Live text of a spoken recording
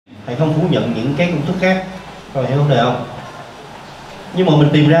thầy không phủ nhận những cái công thức khác, các bạn hiểu vấn đề không? Nhưng mà mình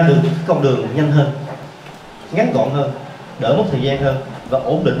tìm ra được con đường nhanh hơn, ngắn gọn hơn, đỡ mất thời gian hơn và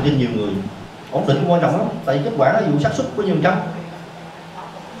ổn định cho nhiều người. Ổn định quan trọng lắm, tại vì kết quả nó dù xác suất bao nhiêu trăm.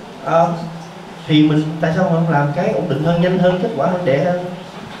 Thì mình tại sao không làm cái ổn định hơn, nhanh hơn, kết quả hơn, đẹp hơn,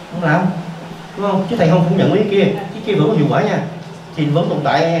 không làm, đúng không? Chứ thầy không phủ nhận mấy cái kia vẫn có hiệu quả nha, thì vẫn tồn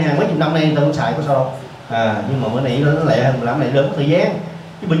tại hàng mấy chục năm nay người ta không xài có sao đâu. Nhưng mà bữa này nó lẹ hơn, làm này đỡ mất thời gian.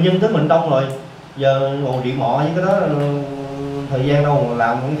 Chứ bệnh nhân tới mình đông rồi, giờ ngồi điện mọ với cái đó thời gian đâu mà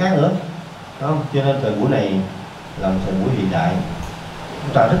làm cái khác nữa, đúng không? Cho nên thời buổi này làm thời buổi hiện đại,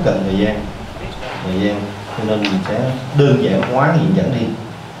 chúng ta rất cần thời gian, cho nên mình sẽ đơn giản hóa Diện Chẩn đi.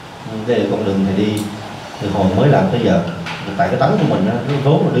 Đây là con đường thầy đi từ hồi mới làm tới giờ, tại cái tánh của mình nó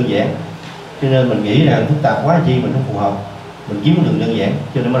vốn là đơn giản, cho nên mình nghĩ rằng phức tạp quá chi mình không phù hợp, mình kiếm con đường đơn giản,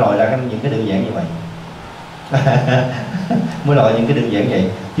 cho nên mới lòi ra những cái đơn giản như vậy. Mới lòi những cái đơn giản vậy,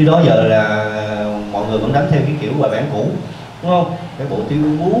 chứ đó giờ là mọi người vẫn đánh theo cái kiểu bài bản cũ, đúng không? Cái bộ tiêu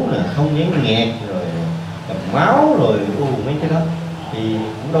bú nè, không dán nghẹt, rồi cầm máu, rồi mấy cái đó thì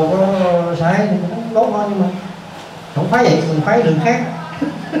cũng đâu có sai, cũng tốt thôi, nhưng mà không phải vậy, mình phải đường khác.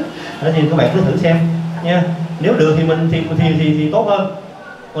 Đó thì các bạn cứ thử xem nha, nếu được thì mình thì tốt hơn,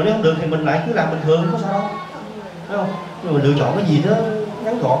 còn nếu không được thì mình lại cứ làm bình thường, có sao đâu, đúng không? Nhưng mà lựa chọn cái gì đó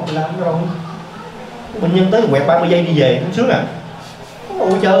ngắn gọn mình làm cho rồi. Bệnh nhân tới quẹt 30 giây đi về cũng sướng à, không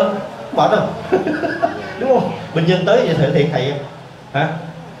ngồi chờ mệt đâu. Đúng không? Bệnh nhân tới vậy thầy hả?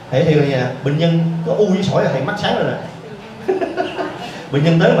 Thầy là gì nè, bệnh nhân có u với sỏi là thầy mắt sáng rồi nè. Bệnh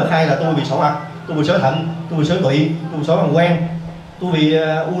nhân tới mà khai là tôi bị sỏi mặt, tôi bị sỏi thận, tôi bị sỏi tụy, tôi bị sỏi bàng quang, tôi bị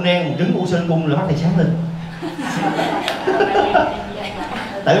u nang buồng trứng, u sơ cung là mắt thầy sáng lên.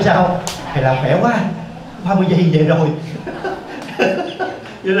 Tại vì sao? Thầy làm khỏe quá, 30 giây về rồi.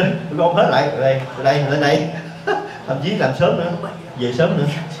 Cho nên con hết lại lên đây, thậm chí làm sớm nữa, về sớm nữa.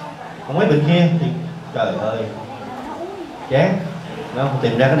 Còn mấy bệnh kia thì trời ơi chán, không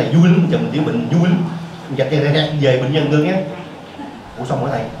tìm ra cái này vui lắm, chồng tiểu bệnh vui lắm, gạch ra về bệnh nhân ngưng á. Ủa xong rồi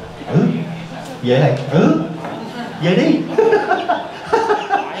thầy? Về thầy? Về đi.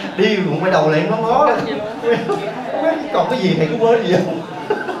 Đi cũng quay đầu lại ngó còn cái gì thầy có quên gì không?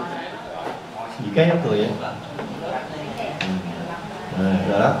 Gì cái nó cười vậy.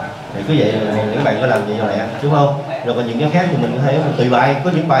 Rồi đó, thì cứ vậy các bạn có làm vậy rồi nè, đúng không? Rồi còn những cái khác thì mình có thể tùy bài,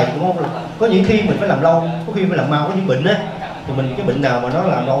 có những bài thì có những khi mình phải làm lâu, có khi phải làm mau, có những bệnh á thì mình cái bệnh nào mà nó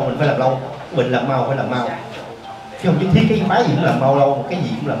làm lâu mình phải làm lâu, cái bệnh làm mau phải làm mau, chứ không nhất thiết cái phái gì cũng làm mau lâu, cái gì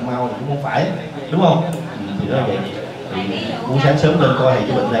cũng làm mau thì cũng không phải, đúng không? Thì đó là vậy. Thì buổi sáng sớm lên coi thầy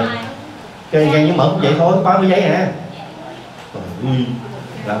cái bệnh này, cái gan nhiễm mỡ cũng vậy thôi, 30 giây à.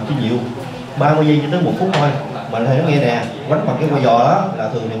 Làm chứ nhiều, 30 giây cho tới 1 phút thôi. Mà thầy nói nghe nè, quánh bằng cái que giò đó là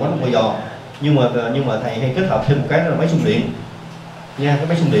thường thì quánh bằng que giò, nhưng mà thầy hay kết hợp thêm một cái đó là máy xung điện nha, cái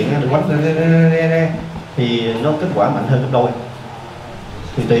máy xung điện được quánh ra thì nó kết quả mạnh hơn gấp đôi.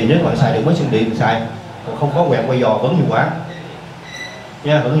 Thì tùy nếu bạn xài được máy xung điện thì xài, còn không có quẹt que giò vẫn hiệu quả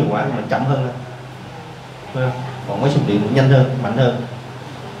nha, vẫn hiệu quả nhưng mà chậm hơn thôi. Còn máy xung điện nhanh hơn, mạnh hơn,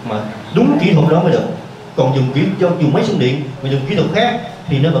 mà đúng kỹ thuật đó mới được. Còn dùng máy xung điện mà dùng kỹ thuật khác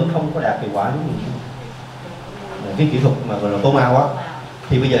thì nó vẫn không có đạt hiệu quả đúng như cái kỹ thuật mà gọi là tô màu á.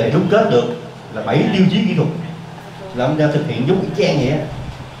 Thì bây giờ thì đúc kết được là 7 tiêu chí kỹ thuật làm ra thực hiện giống y chang vậy á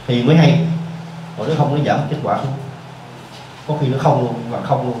thì mới hay, còn nếu không nó giảm kết quả xuống, có khi nó không luôn, mà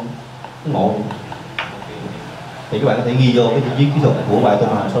không luôn, nó ngộ luôn. Thì các bạn có thể ghi vô cái tiêu chí kỹ thuật của bài tô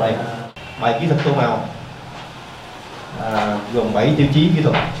màu sau đây. Bài kỹ thuật tô màu gồm 7 tiêu chí kỹ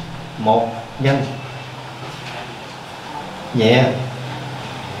thuật. 1. Nhanh, nhẹ,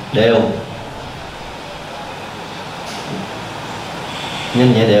 đều.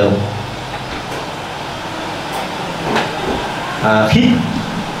 Nhanh, nhẹ, đều. Khít.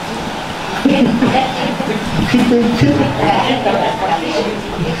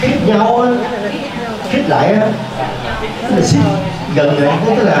 Khít nhau, khít lại á, là xích gần lại,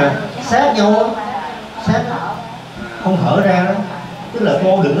 tức là sát nhau, sát không hở ra đó, tức là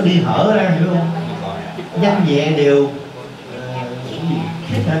cô đừng có đi hở ra, hiểu không? Nhanh, nhẹ, đều.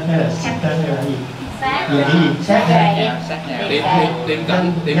 Khít hay là sát hay là gì? Về cái gì? Sát ra. Điểm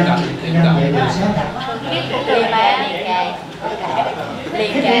cận. Nhanh, đều sát.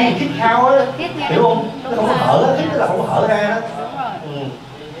 Khít khao á, hiểu không? Nó không có hở á, khít tức là không có hở ra đó.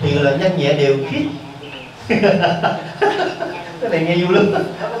 Thì là nhanh, nhẹ, đều, khít. Cái này nghe vui lắm.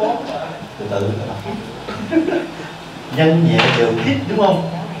 Từ từ. Nhanh, nhẹ, đều, khít, đúng không?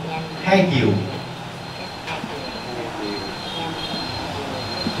 2 chiều.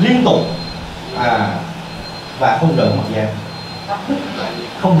 Liên tục. Và không rời mặt da.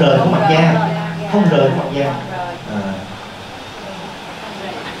 Không rời của mặt da. Không rời của mặt da.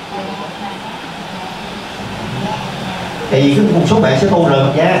 Tại vì một số bạn sẽ tô rời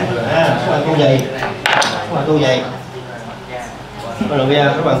mặt da, các bạn tô dày, các bạn tô dày, có được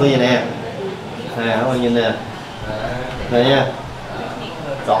nha, các bạn tô dày nè, các bạn nhìn nè, này nha,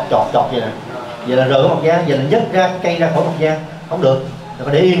 chọt vậy nè, vậy là rời mặt da, vậy là nhấc ra cây ra khỏi mặt da, không được,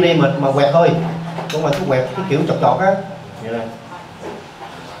 phải để yên đi mà quẹt thôi, không phải cứ quẹt cái kiểu chọt á, vậy nè,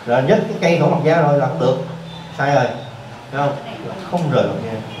 rồi nhấc cái cây khỏi mặt da rồi là không được, sai rồi, thấy không rời mặt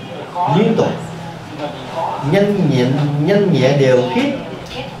da, liên tục. Nhanh nhẹ đều khiết,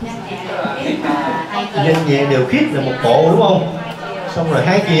 nhanh nhẹ đều khiết là một bộ đúng không? Xong rồi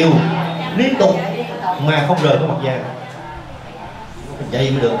hai chiều liên tục mà không rời cái mặt da,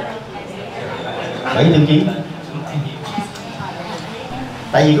 vậy mới được. 7 tiêu chí.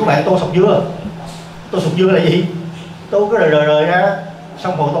 Tại vì các bạn tô sọc dưa là gì? Tô cái rời ra,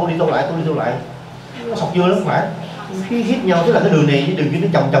 xong rồi tô đi tô lại, sọc dưa nó không phải hít nhau, tức là cái đường này với đường kia nó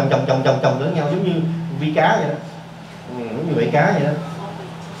chồng với nhau giống như vi cá vậy đó, giống như vảy cá vậy đó,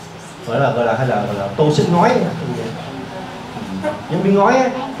 gọi là hay là tô xích ngói, những miếng ngói á,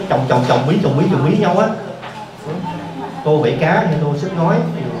 cái chồng mí nhau á, tô vảy cá hay tô xích ngói,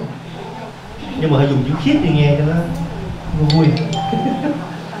 nhưng mà phải dùng chữ khiết đi nghe cho nó vui.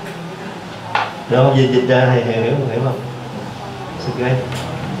 Được không? Dịch ra thì hiểu không? Ok.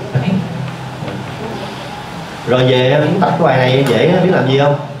 Rồi về tập cái bài này dễ, biết làm gì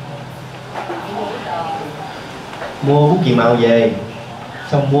không? Mua bút chì màu về,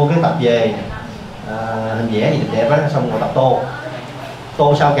 xong mua cái tập về, hình vẽ gì đẹp á, xong rồi tập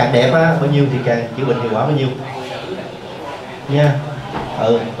tô sao càng đẹp á bao nhiêu thì càng chữ bình hiệu quả bao nhiêu nha.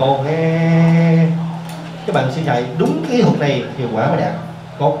 Tô cái bạn sẽ chạy đúng cái thuật này hiệu quả mới đạt.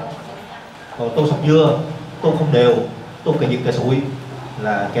 Còn tô sọc dưa, tô không đều, tô cà giật cà sụi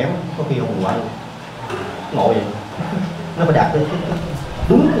là kém, có khi không hiệu quả luôn. Ngộ vậy, nó phải đạt tới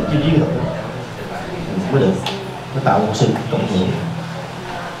đúng cái chiều duyên thuật mới được, nó tạo một sự cộng hưởng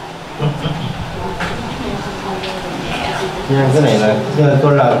nha. Cái này là cái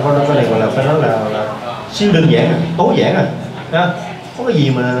này gọi là phải nói là siêu đơn giản, tối giản à, có cái gì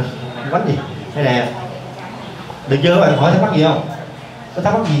mà quánh gì đây nè. Được chưa các bạn, hỏi thắc mắc gì không? Có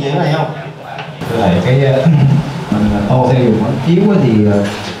thắc mắc gì về cái này không? Cái mình tô theo dùng ống chiếu thì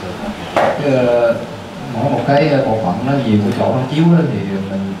mỗi một cái bộ phận nó nhiều cái chỗ nó chiếu đó, thì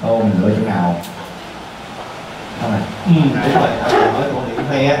mình tô mình lựa chỗ nào không này? Đúng rồi, hỏi câu điểm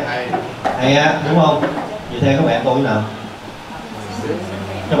hay á, đúng không? Vậy theo các bạn tô như nào?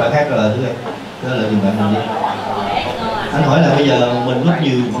 Các bạn khác là thứ này, đó là dùm bạn mình đi. Anh hỏi là bây giờ mình rất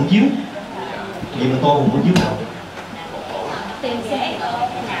nhiều phản chiếu, vậy mình tô cùng phản chiếu nào?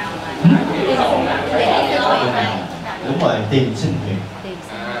 Đúng rồi, tìm sinh nguyện.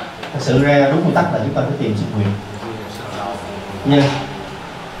 Thật sự ra đúng nguyên tắc là chúng ta phải tìm sinh nguyện nha.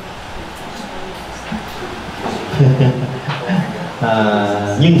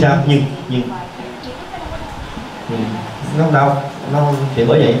 Nhưng sao? Nhưng nó không đâu, nó thì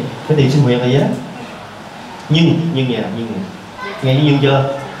bởi vậy cái tìm sinh nguyện là gì đó. Nhưng nghe nhưng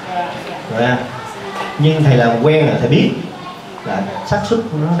chưa? Rồi nhưng thầy làm quen là thầy biết là xác suất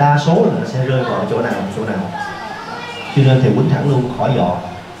nó đa số là nó sẽ rơi vào chỗ nào, cho nên thầy quýnh thẳng luôn, khỏi dò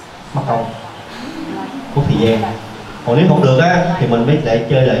mất công có thời gian. Còn nếu không được á thì mình mới lại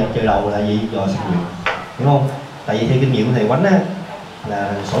chơi đầu là gì, dò sinh nguyện, hiểu không? Tại vì theo kinh nghiệm của thầy quánh á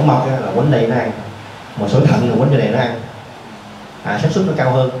là sỏi mật á, là quánh đây nó ăn, mà sỏi thận là quánh cái này nó ăn, xác suất nó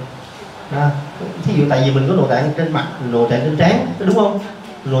cao hơn đó. Thí dụ tại vì mình có nội tạng trên mặt, nội tạng trên trán, đúng không?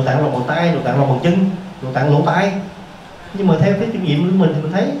 Nội tạng lòng bàn tay, nội tạng lòng bàn chân, nội tạng lỗ tai, nhưng mà theo cái kinh nghiệm của mình thì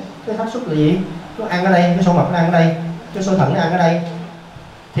mình thấy cái xác suất là gì, nó ăn ở đây, cái sỏi mật nó ăn ở đây, cái sỏi thận nó ăn ở đây,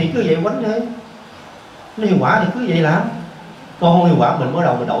 thì cứ vậy quánh thôi, nó hiệu quả thì cứ vậy làm. Còn không hiệu quả mình mới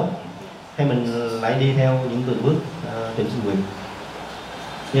đầu mình đổi, hay mình lại đi theo những từng bước tìm sinh nguyện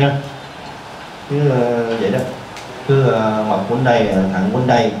nha. Cứ vậy đó, cứ mật quánh đây, thận quánh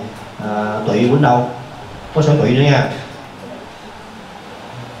đây, tụy quánh đâu, có sỏi tụy nữa nha.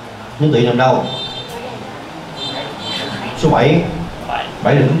 Những tụy nằm đâu? Số 7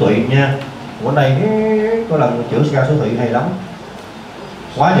 là những tụy nha. Quánh đây có lần chữa ra số tụy hay lắm,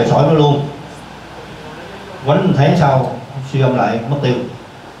 quá trời sỏi nó luôn. Quánh một tháng sau siêu âm lại mất tiêu.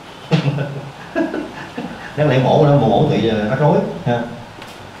 Đáng lẽ mổ tụy là rắc rối ha.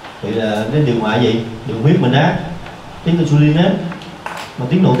 Tụy là cái điều mà gì, đường huyết mình á, tiếng insulin á, mà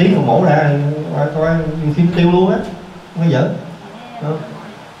tiếng nổi tiếng mà mổ ra coi phim tiêu luôn á, không có giỡn.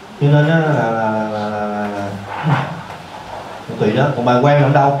 Cho nên á là tụy đó. Còn bàn quan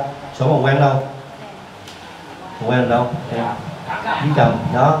làm đâu? Sổ bàn quan đâu? Bàn quan làm đâu? Dưới cầm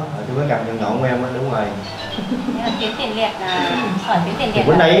đó, tôi có cầm nhọn của em á, đúng rồi. Tuyến tiền liệt, khỏi tuyến tiền liệt.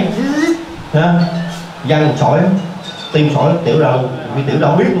 Bên đây ha, văng một sỏi tim sỏi tiểu đâu, vì tiểu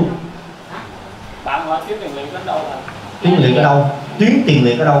đâu biết luôn. Bạn hỏi tuyến tiền liệt ở đâu là? Tuyến liệt ở đâu? Tuyến tiền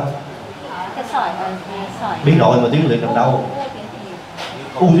liệt ở đâu? Cái sỏi. Biết rồi, mà tuyến liệt nằm đâu?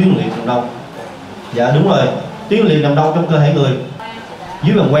 U tuyến liệt nằm đâu? Dạ đúng rồi, tuyến liệt nằm đâu trong cơ thể người?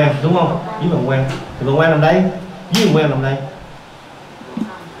 Dưới bàng quang đúng không? Dưới bàng quang. Thì bàng quang nằm đây, dưới bàng quang nằm đây.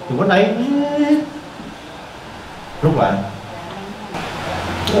 Thì quánh đấy, rút lại.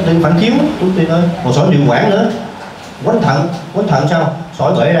 Tiền phản chiếu, tôi tiền ơi. Còn sỏi điều quản nữa. Quánh thận sao?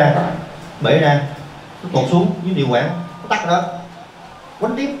 Sỏi bể ra, nó tụt xuống dưới điều quản, nó tắt đó.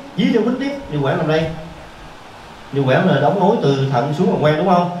 Quánh tiếp, dưới cho quánh tiếp, điều quản nằm đây. Điều quản là đóng nối từ thận xuống bàng quang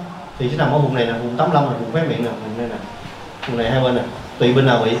đúng không? Thì sẽ nằm ở vùng này nè, vùng 85 là vùng khóe miệng nè, vùng này nè, vùng này hai bên nè, tùy bên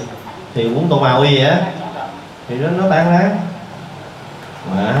nào bị. Thì uống tô màu y vậy á, thì nó tan ra.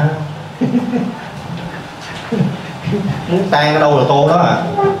 Mà muốn tan ở đâu là tô đó à,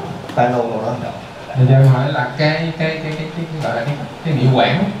 tan đâu rồi đó. Thì cho em hỏi là cái gọi là cái niệu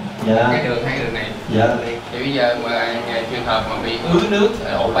quản, Dạ. cái đường hai đường này. Dạ. Thì bây giờ mà trường hợp mà bị ứ nước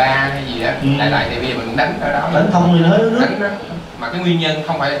ở độ 3 hay gì đó, lại thì bây giờ mình đánh ở đó, Đánh thông thì nó hết nước. đánh đó. Mà cái nguyên nhân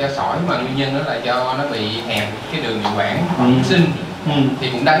không phải là do sỏi, mà nguyên nhân đó là do nó bị hẹp cái đường niệu quản sinh.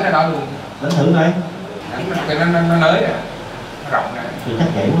 Thì cũng đánh ở đó luôn. Đánh thử coi. Đánh nó nới rồi, nó rộng ra. Thì chắc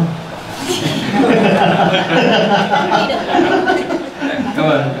vậy quá. Đúng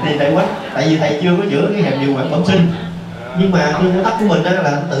rồi. Thì tại vì thầy chưa có chữa cái hẹp điều quản bẩm sinh, nhưng mà cái nguyên tắc của mình đó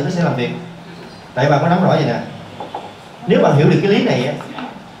là tự nó sẽ làm việc. Tại bạn có nắm rõ vậy nè, nếu bạn hiểu được cái lý này á,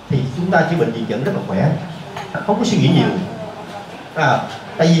 thì chúng ta chữa bệnh diện chẩn rất là khỏe, không có suy nghĩ nhiều.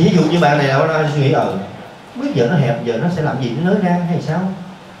 Tại vì ví dụ như bạn này là suy nghĩ biết giờ nó hẹp, giờ nó sẽ làm gì, nó nới ra hay sao?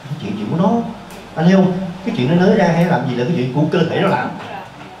 Cái chuyện của nó, anh hiểu không? Cái chuyện nó nới ra hay làm gì là cái chuyện của cơ thể nó làm.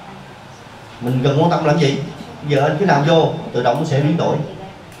 Mình cần quan tâm làm gì? Giờ anh cứ làm vô, tự động nó sẽ biến đổi.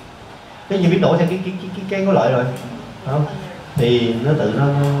 Cái gì biến đổi theo cái có lợi rồi, không? Thì nó tự nó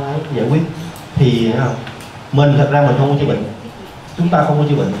giải quyết. Thì mình thật ra mình không có chữa bệnh, chúng ta không có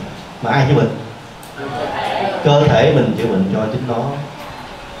chữa bệnh, mà ai chữa bệnh? Cơ thể mình chữa bệnh cho chính nó.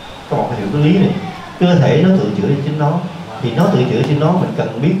 Các bạn phải hiểu cái lý này, cơ thể nó tự chữa cho chính nó, thì nó tự chữa cho nó, mình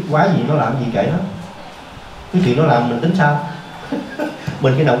cần biết quá gì nó làm gì kệ nó. Cái chuyện nó làm mình tính sao?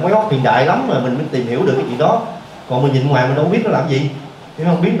 Mình cái động máy móc hiện đại lắm mà mình mới tìm hiểu được cái chuyện đó, còn mình nhìn ngoài mình đâu biết nó làm gì. Nếu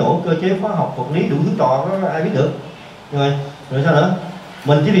không biến đổi cơ chế hóa học, vật lý đủ thứ trò đó ai biết được. Rồi sao nữa?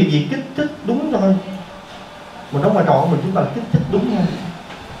 Mình chỉ việc gì kích thích đúng thôi. Mình đóng vai trò của mình, chúng ta là kích thích đúng thôi.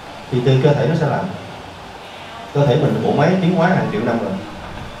 Thì từ cơ thể nó sẽ làm. Cơ thể mình là bộ máy tiến hóa hàng triệu năm rồi,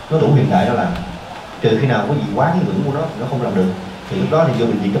 nó đủ hiện đại nó làm. Trừ khi nào có gì quá cái ngưỡng của nó không làm được, thì lúc đó thì vô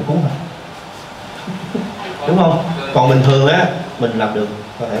bệnh viện cấp cứu thôi. Đúng không? Còn bình thường á, mình làm được,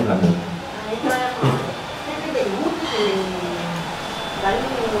 có thể mình làm được.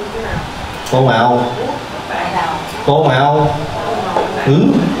 Cô màu. Hút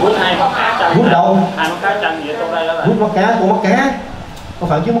đâu? Hai mắt cá chân vậy trong đây đó là. Hút mắt cá, cô mắt cá. Có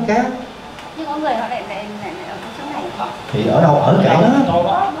phải chứ mắt cá? Nhưng có người họ lại ở chỗ này. Thì ở đâu? Ở kệ đó.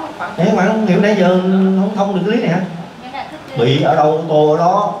 Thế mà không hiểu nãy giờ không thông được cái lý này hả? Bị ở đâu tô ở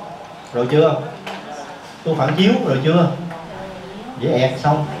đó. Rồi chưa? Tô phản chiếu rồi chưa? Dễ ẹt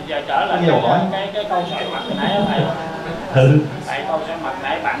xong. Giờ trở lại cái câu sỏi mặt nãy đó thầy. Tại câu sỏi mặt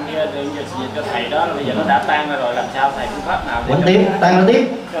nãy bạn kia cho thầy đó là bây giờ nó đã tan ra rồi, làm sao thầy phương pháp nào để quánh tiếp, tan ra tiếp.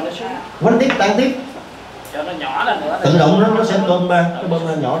 cho nó xuống, Quánh tiếp, tan tiếp. cho nó nhỏ lên nữa. Tự động nó sẽ bơm ra, nó bơm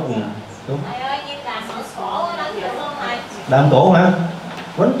ra nhỏ. Đúng. Đàm cổ hả?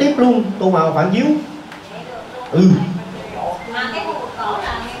 Quánh tiếp luôn, tô màu phản chiếu.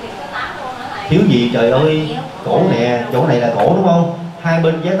 Thiếu gì trời ơi, cổ nè, chỗ này là cổ đúng không? Hai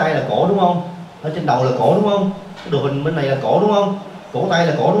bên vé tay là cổ đúng không? Ở trên đầu là cổ đúng không? Cái đồ hình bên này là cổ đúng không? Cổ tay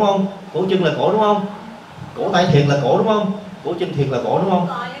là cổ đúng không? Cổ chân là cổ đúng không? Cổ tay thiệt là cổ đúng không? Cổ chân thiệt là cổ đúng không?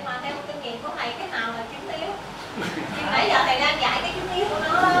 Nhưng mà theo kinh nghiệm của thầy, cái nào là chứng yếu? Nãy giờ thầy đang dạy cái chứng yếu của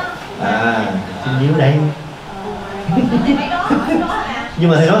nó đó. Chứng yếu đây. Nhưng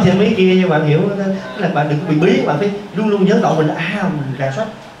mà thầy nói thêm mấy kia cho bạn hiểu là bạn đừng bị bí, bạn phải luôn luôn nhớ đầu mình mình rà soát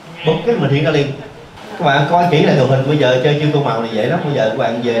bật cái mình hiện ra liền. Các bạn coi kỹ lại đồ hình, bây giờ chơi chưa tô màu này dễ lắm. Bây giờ các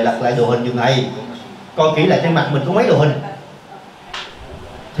bạn về lật lại đồ hình giùm thầy, coi kỹ lại trên mặt mình có mấy đồ hình,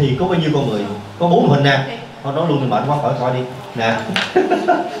 thì có bao nhiêu con người, có 4 đồ hình nè. Thôi nói luôn thì mệt quá, khỏi coi đi nè.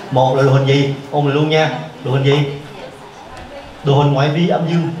 Một là đồ hình gì, ôn lại luôn nha. Đồ hình gì? Đồ hình ngoại vi âm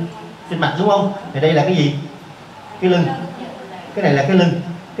dương trên mặt đúng không? Thì đây là cái gì? Cái lưng. Cái này là cái lưng,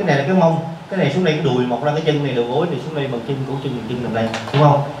 cái này là cái mông, cái này xuống đây cái đùi, mọc ra cái chân này, đầu gối này xuống đây, bằng chân, cổ chân nằm đây, đúng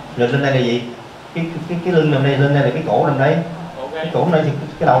không? Rồi lên đây là gì? Cái lưng nằm đây, lên đây là cái cổ nằm đây, cái cổ nằm đây thì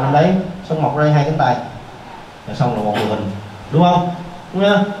cái đầu nằm đấy, xong mọc ra đây 2 cánh tay, rồi xong là một đồ hình, đúng không? Đúng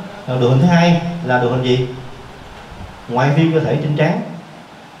không? Rồi đồ hình thứ hai là đồ hình gì? ngoại vi cơ thể trên trán,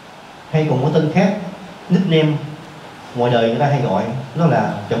 hay còn có tên khác nickname ngoài đời người ta hay gọi nó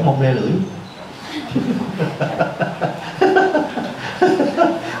là chỏng mông le lưỡi.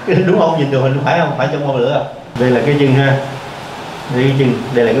 Đúng không? Nhìn đồ hình phải không? Phải chỏng mông lưỡi không? Đây là cái chân ha, đây cái chân,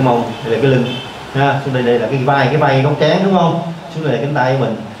 đây là cái mông, đây là cái lưng ha, xuống đây là cái vai góc trán đúng không? Xuống đây là cánh tay của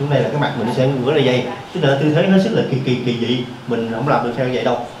mình, xuống đây là cái mặt mình sẽ ngửa ra dây, chứ là tư thế hết sức là kỳ dị, mình không làm được theo vậy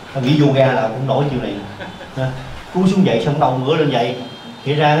đâu. Nghĩ yoga là cũng nổi chiều này ha. Cúi xuống dậy xong đầu ngửa lên dậy,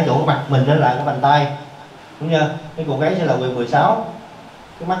 thì ra cái chỗ mặt mình đó là cái bàn tay, đúng chưa? Cái cổ gáy sẽ là 16,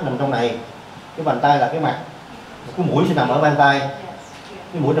 cái mắt nằm trong này, cái bàn tay là cái mặt, cái mũi sẽ nằm ở bàn tay,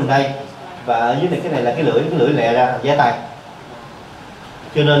 cái mũi nằm đây, và ở dưới này cái này là cái lưỡi lè ra giá tay.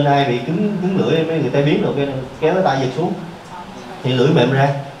 Cho nên ai bị cứng lưỡi mấy người tay biến rồi kéo cái tay giật xuống thì lưỡi mềm ra,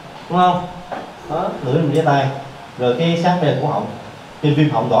 đúng không? Đó, lưỡi mình giá tay, rồi cái sát đây là cổ họng, trên viêm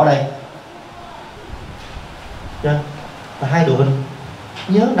họng đỏ đây. Và hai đồ hình,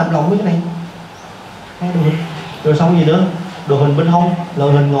 nhớ nằm lòng với cái này, hai đồ hình. Rồi xong gì nữa? Đồ hình bên hông, là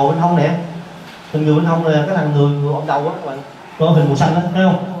hình ngồi bên hông nè, hình người bên hông là cái thằng người ôm đầu á các bạn, có hình màu xanh đó, thấy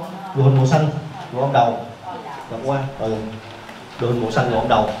không? Đồ hình màu xanh, người ôm đầu, gặp qua, đồ hình màu xanh người ôm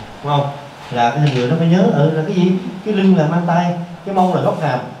đầu, đúng không? Là cái hình người nó phải nhớ, là cái gì? Cái lưng là mang tay, cái mông là góc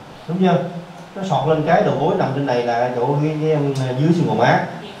hàm, đúng chưa? Nó sọt lên cái đầu gối nằm trên này là chỗ cái dưới xương gò má,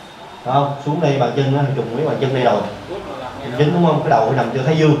 không? Xuống đây bàn chân nó trùng mấy bàn chân đây rồi, chính đúng không? Cái đầu nằm chưa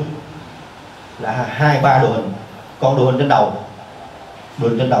thấy dương, là 2-3 đồ hình. Còn đồ hình trên đầu, đồ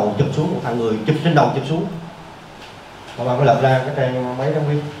hình trên đầu chụp xuống, một thằng người chụp trên đầu chụp xuống. Các bạn có lật ra cái trang mấy trong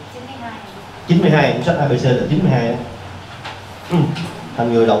viết 92, cuốn sách ABC là 92 đó.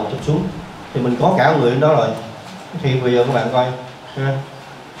 Thành người đầu chụp xuống thì mình có cả người đó rồi. Thì bây giờ các bạn coi ha,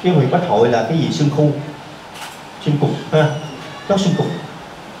 cái huyệt bách hội là cái gì? Xương khu, xương cục ha, chót xương cục,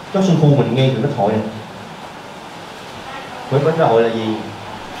 chót xương khu mình nghe từ bách hội này. Huyệt bách hội là gì?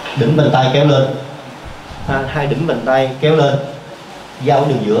 Đỉnh bàn tay kéo lên, hai đỉnh bàn tay kéo lên, giao ở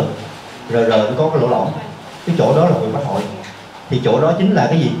đường giữa, rờ nó có cái lỗ lõm, cái chỗ đó là huyệt bách hội. Thì chỗ đó chính là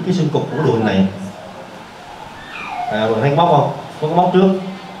cái gì? Cái xương cục của đồ hình này. Bạn thấy cái móc không? Có cái móc trước,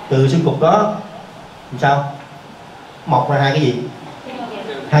 từ xương cục đó làm sao mọc ra hai cái gì?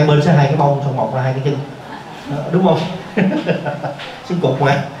 Hai bên sẽ hai cái mông, xong mọc ra hai cái chân, đúng không? Xương cục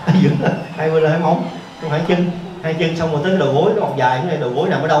mà hai bên là hai móng, không hai chân, hai chân xong rồi tới cái đầu gối nó mọc dài. Cái này đầu gối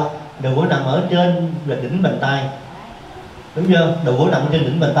nằm ở đâu? Đầu gối nằm ở trên là đỉnh bàn tay, đúng chưa? Đầu gối nằm ở trên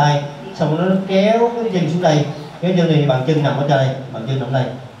đỉnh bàn tay, xong rồi nó kéo cái chân xuống đây, cái chân này bàn chân nằm ở đây, bàn chân nằm đây,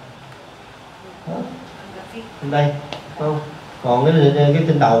 đây, không? Còn cái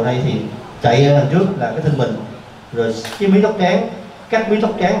trên đầu này thì chạy ra đằng trước là cái thân mình, rồi cái mí tóc trán, cắt mí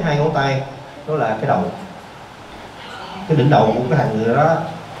tóc trán 2 ngón tay, đó là cái đầu, cái đỉnh đầu của cái thằng người đó,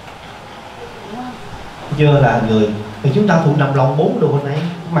 chưa? Là người. Thì chúng ta thuộc nằm lòng 4 đồ hình này,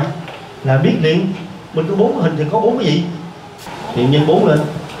 mặt là biết liền. Mình có 4 hình thì có 4 cái gì? Thì nhân 4 lên,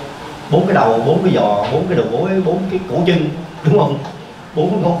 4 cái đầu, 4 cái giò, 4 cái đầu gối, 4 cái cổ chân, đúng không?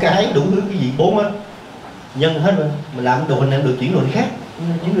 4 ngón cái, đủ thứ cái gì 4 á, nhân hết rồi. Mình làm đồ hình này được chuyển đồ hình khác,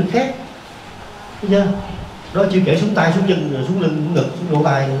 chuyển đồ hình khác, thấy chưa? Đó chưa kể xuống tay, xuống chân, rồi xuống lưng, xuống ngực, xuống lỗ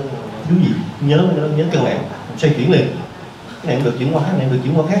tai, thiếu gì? Nhớ cơ bản, xoay chuyển liền. Cái này được chuyển qua khác, này được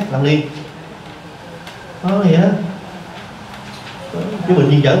chuyển qua khác, làm liền. Đó vậy đó. Chứ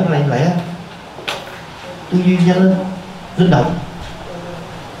mình Diện Chẩn cái này lẽ tư duy nhanh lên, linh động,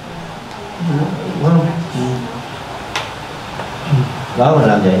 đúng không? Đó mình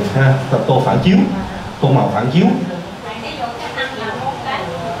làm vậy ha, tập tô phản chiếu, tô màu phản chiếu.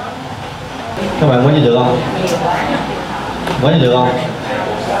 Các bạn có gì được không? Có gì được không?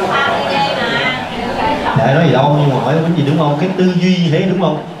 Để nói gì đâu, nhưng mà hỏi có gì đúng không? Cái tư duy như thế đúng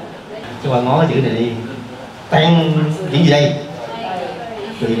không? Các bạn ngó cái chữ này đi. Tan chữ gì đây?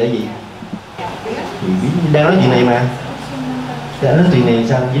 Chữ là gì? Đang nói chuyện này mà. Đang nói chuyện này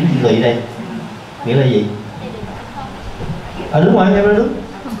sao dính chữ lị đây? Nghĩa là gì? Đúng rồi, em nói đúng.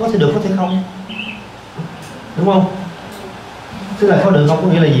 Có thể được, có thể không. Đúng không? Tức là có được không có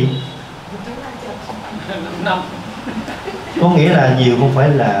nghĩa là gì? Có nghĩa là nhiều không phải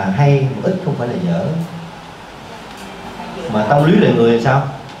là hay, ít không phải là dở. Mà tâm lý là người là sao?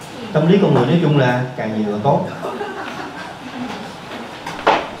 Tâm lý con người nói chung là càng nhiều càng tốt.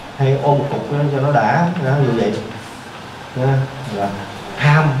 Hay ôm một cục cho nó đã, nó như vậy. Là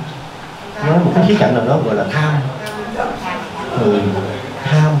tham. Nói một cái khía cạnh nào đó gọi là tham. Người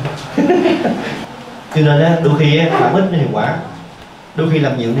tham. Cho nên đôi khi làm ít nó hiệu quả, đôi khi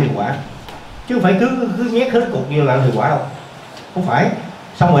làm nhiều nó hiệu quả, chứ không phải cứ nhét hết cục như là hiệu quả đâu. Không phải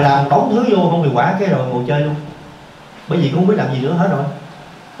xong rồi làm đóng thứ vô không hiệu quả cái rồi ngồi chơi luôn, bởi vì cũng không biết làm gì nữa, hết rồi,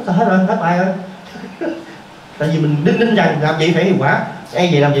 hết rồi, hết bài rồi. Tại vì mình đinh rằng làm vậy phải hiệu quả, ai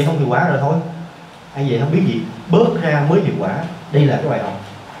vậy làm vậy không hiệu quả rồi thôi, ai vậy không biết gì, bớt ra mới hiệu quả. Đây là cái bài học.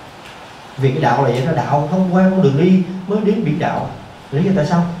 Vì cái đạo là vậy, nó đạo thông qua con đường đi mới đến biển đạo. Lý do tại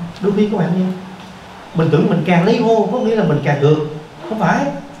sao? Đôi khi các bạn nghe, mình tưởng mình càng lấy vô có nghĩa là mình càng được, không phải.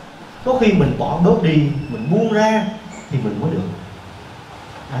 Có khi mình bỏ bớt đi, mình buông ra thì mình mới được.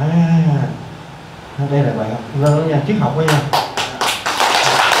 Đây là bài học lên nha, triết học đó nha.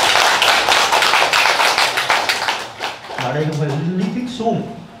 Mà đây không phải là lý thuyết suông,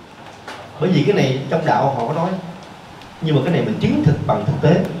 bởi vì cái này trong đạo họ có nói, nhưng mà cái này mình chứng thực bằng thực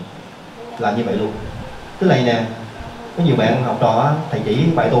tế là như vậy luôn. Tức là nè, có nhiều bạn học trò thầy chỉ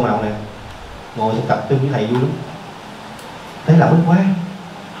bài tô màu nè, ngồi thực tập chung với thầy vui lắm, thấy là quá,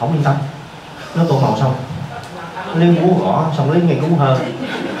 không yên tâm, nó tô màu xong lấy búa gõ xong lấy ngay cái búa hơn,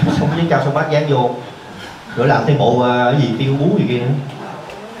 xong với cao xong bát dán vô, rồi làm thêm bộ cái gì tiêu búa gì kia nữa.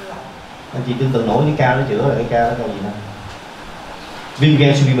 Anh chị tương tự nổi cái ca nó chữa là cái ca đó câu gì nữa, viêm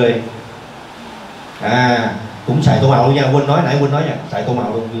gan siêu vi B, cũng xài tô màu luôn nha, quên nói nha, xài tô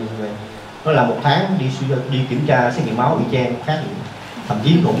màu luôn. Nó là 1 tháng đi kiểm tra xét nghiệm máu y chang khác gì, thậm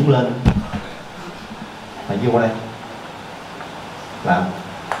chí cũng lên phải vô qua đây làm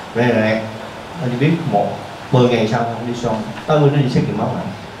rè anh chỉ biết 10 ngày sau không đi xong tới nó đi xét nghiệm máu lại,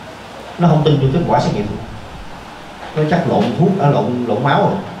 nó không tin vô kết quả xét nghiệm, nó chắc lộn thuốc lộn máu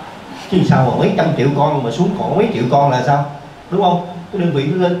rồi chứ sao mà mấy trăm triệu con mà xuống còn mấy triệu con là sao, đúng không? Cái đơn vị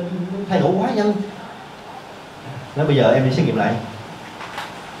nó lên thay đổi quá nhanh. Nói bây giờ em đi xét nghiệm lại,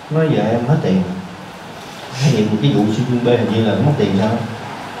 nói giờ em hết tiền, xét nghiệm một cái vụ siêu B hình như là mất tiền sao,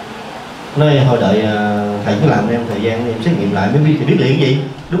 nói thôi đợi thầy cứ làm em thời gian em xét nghiệm lại mới biết thì biết liền cái gì,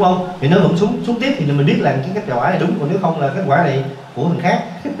 đúng không? Thì nó vẫn xuống tiếp thì mình biết là cái kết quả này đúng, còn nếu không là kết quả này của thằng khác.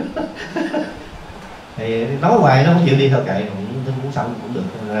 Thì nói hoài nó không chịu đi, thôi kệ, cũng xong cũng được,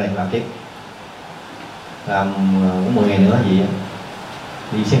 rồi làm tiếp, làm 10 ngày nữa gì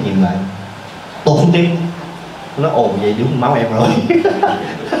đi xét nghiệm lại, tụt xuống tiếp, nó ồn vậy đúng máu em rồi.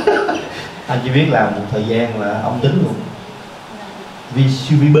 Anh chỉ biết là một thời gian là âm tính luôn, vì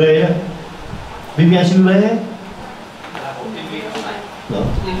siêu vi B đó, viêm gan siêu vi B nữa.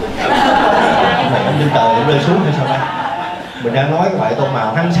 Này ông lên trời em rơi xuống hay sao ta? Mình đang nói cái bài tô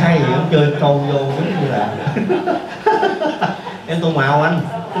màu hăng say gì ông chơi câu vô giống như là em tô màu anh,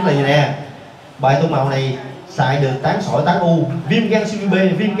 tức là gì nè, bài tô màu này xài được tán sỏi tán u, viêm gan siêu vi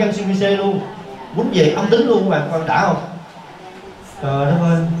B, viêm gan siêu vi C luôn, quýnh về âm tính luôn các bạn, con đã không? Trời đất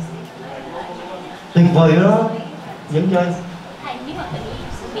ơi, tuyệt vời đó, vẫn chơi. Thầy nếu mà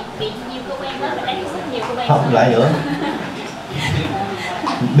bị nhiều cơ quan đó, mình đánh rất nhiều cơ quan. Không lại nữa.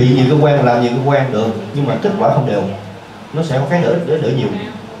 Bị nhiều cơ quan làm nhiều cơ quan được, nhưng mà kết quả không đều, nó sẽ có cái đỡ nhiều,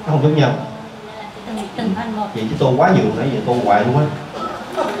 nó không giống nhau. Vậy chứ tô quá nhiều, nãy giờ tô hoài luôn á.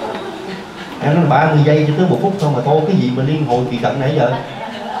 Em nói 30 giây cho tới 1 phút thôi mà tô cái gì mà liên hồi kỳ cận nãy giờ.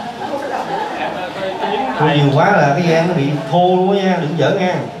 Tô nhiều quá là cái gan nó bị thô luôn á nha, đừng giỡn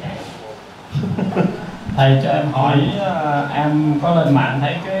nha. Thầy cho em hỏi, em có lên mạng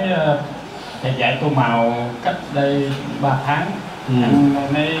thấy cái thầy dạy tô màu cách đây 3 tháng. Em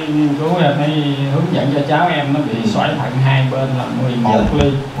mới nghiên cứu, em mới hướng dẫn cho cháu em nó bị xoáy thận 2 bên là 11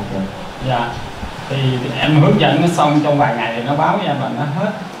 ly. Dạ. Thì em hướng dẫn nó xong trong vài ngày thì nó báo với em là nó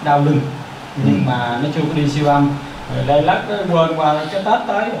hết đau lưng, nhưng mà nó chưa có đi siêu âm. Rồi đây lắc quên qua cái Tết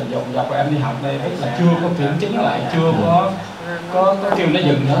tới rồi dồn dập em đi học đây biết là chưa có kiểm chứng lại, chưa có kêu nó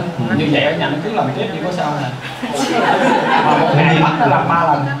dừng nữa. Như vậy ở nhà nó cứ làm tiếp như có sao nè. Mà một ngày bắt nó làm 3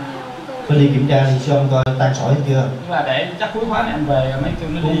 lần. Phải đi kiểm tra thì siêu âm coi tan sỏi chưa. Nhưng là để chắc cuối khóa này em về mấy kêu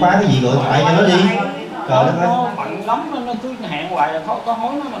nó đi. Cuối khóa cái gì gọi thoại cho nó đi. Trời đất ơi. Nó bận lắm, nó cứ hẹn hoài, có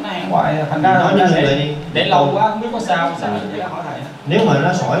hối nó mà nó hẹn hoài, thành ra nói để lâu quá không biết có sao để hỏi thầy. Nếu mà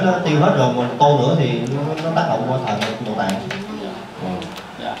nó sỏi nó tiêu hết rồi mà tô nữa thì nó tác động qua thận nội tạng.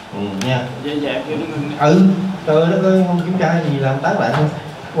 Dạ. Nha. Vậy kêu nó ngưng. Trời đất ơi, không kiểm tra gì làm tán lại thôi.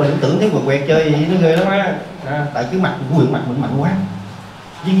 Mình đừng tưởng thấy quẹt chơi gì nó ghê lắm á. Tại cái mặt của quyền mặt mình mạnh quá.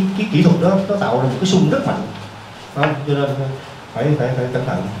 Với cái kỹ thuật đó nó tạo ra một cái xung rất mạnh, không? Cho nên phải cẩn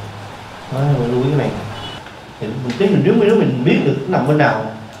thận. Đó, mình lưu ý cái này. Thì nếu mình biết được nằm bên nào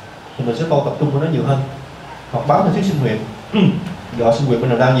thì mình sẽ tô tập trung vào nó nhiều hơn. Hoặc báo theo thuyết sinh huyệt, dò sinh huyệt bên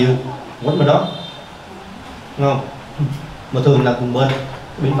nào đau nhiều, quánh bên đó, đúng không? Mà thường là cùng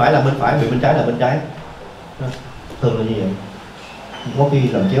bên phải là bên phải, bên trái là bên trái. Thường là như vậy. Có khi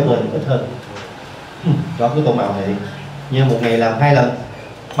làm chéo bên ít hơn. Đó cái tô màu này như một ngày làm 2 lần,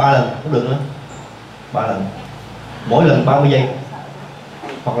 3 lần cũng được nữa, 3 lần, mỗi lần 30 giây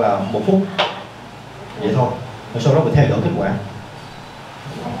hoặc là 1 phút vậy thôi, rồi sau đó mình theo dõi kết quả.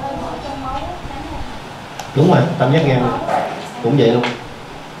 Đúng rồi, tam giác ngang cũng vậy luôn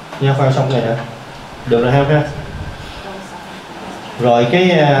nha. Khoan xong cái này nè, được rồi ha. Rồi cái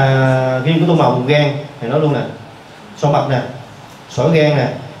riêng của tô màu vùng gan thầy nói luôn nè, sọ mật nè, sỏi gan nè,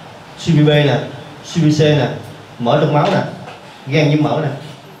 CPB nè, CPC nè, mỡ trong máu nè, gan nhiễm mỡ nè,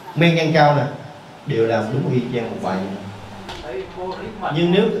 men gan cao nè, đều làm đúng y chang một bài.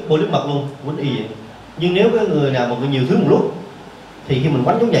 Nhưng nếu polyp mật luôn quánh y vậy. Nhưng nếu cái người nào mà nhiều thứ một lúc thì khi mình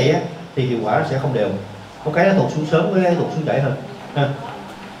quánh giống vậy á thì hiệu quả sẽ không đều. Có cái nó tụt xuống sớm, với cái tụt xuống trễ hơn ha.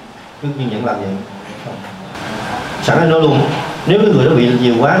 Cứ kiên nhẫn làm vậy. Sẵn anh nói luôn, nếu cái người đó bị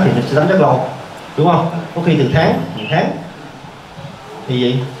nhiều quá thì nó sẽ đánh rất lâu, đúng không? Có khi từ tháng, nhiều tháng. Thì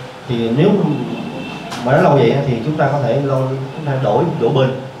vậy, thì nếu mà nó lâu vậy thì chúng ta có thể chúng ta đổi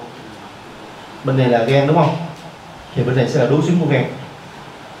bên này là gan đúng không? Thì bên này sẽ là đối xứng của gan,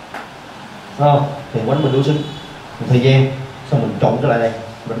 đúng không? Thì quánh bên đối xứng một thời gian, xong mình trộn trở lại đây,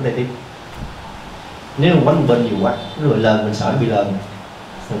 mình đánh đây tiếp. Nếu mà quánh một bên nhiều quá, rồi lờn mình sợ nó bị lờn,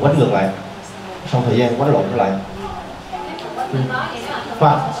 mình quánh ngược lại, xong thời gian quánh lộn trở lại.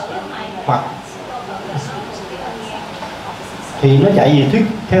 Hoặc thì nó chạy gì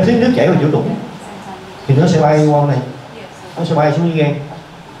theo thuyết nước chảy vào chỗ trũng thì nó sẽ bay qua này, nó sẽ bay xuống như gan,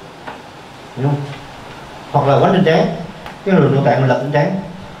 hiểu không? Hoặc là quánh trên trán, cái đường nội tạng mình lật trên trán,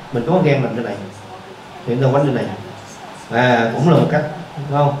 mình có gan nằm trên này thì chúng ta quánh trên này, cũng là một cách,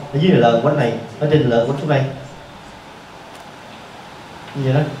 đúng không? Ở dưới là lợn quánh này, ở trên là lợn quánh xuống đây, như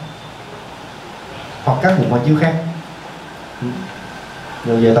vậy đó. Hoặc các vùng hoa chiếu khác.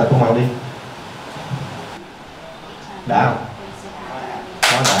 Rồi về tập tô màu đi, đã không?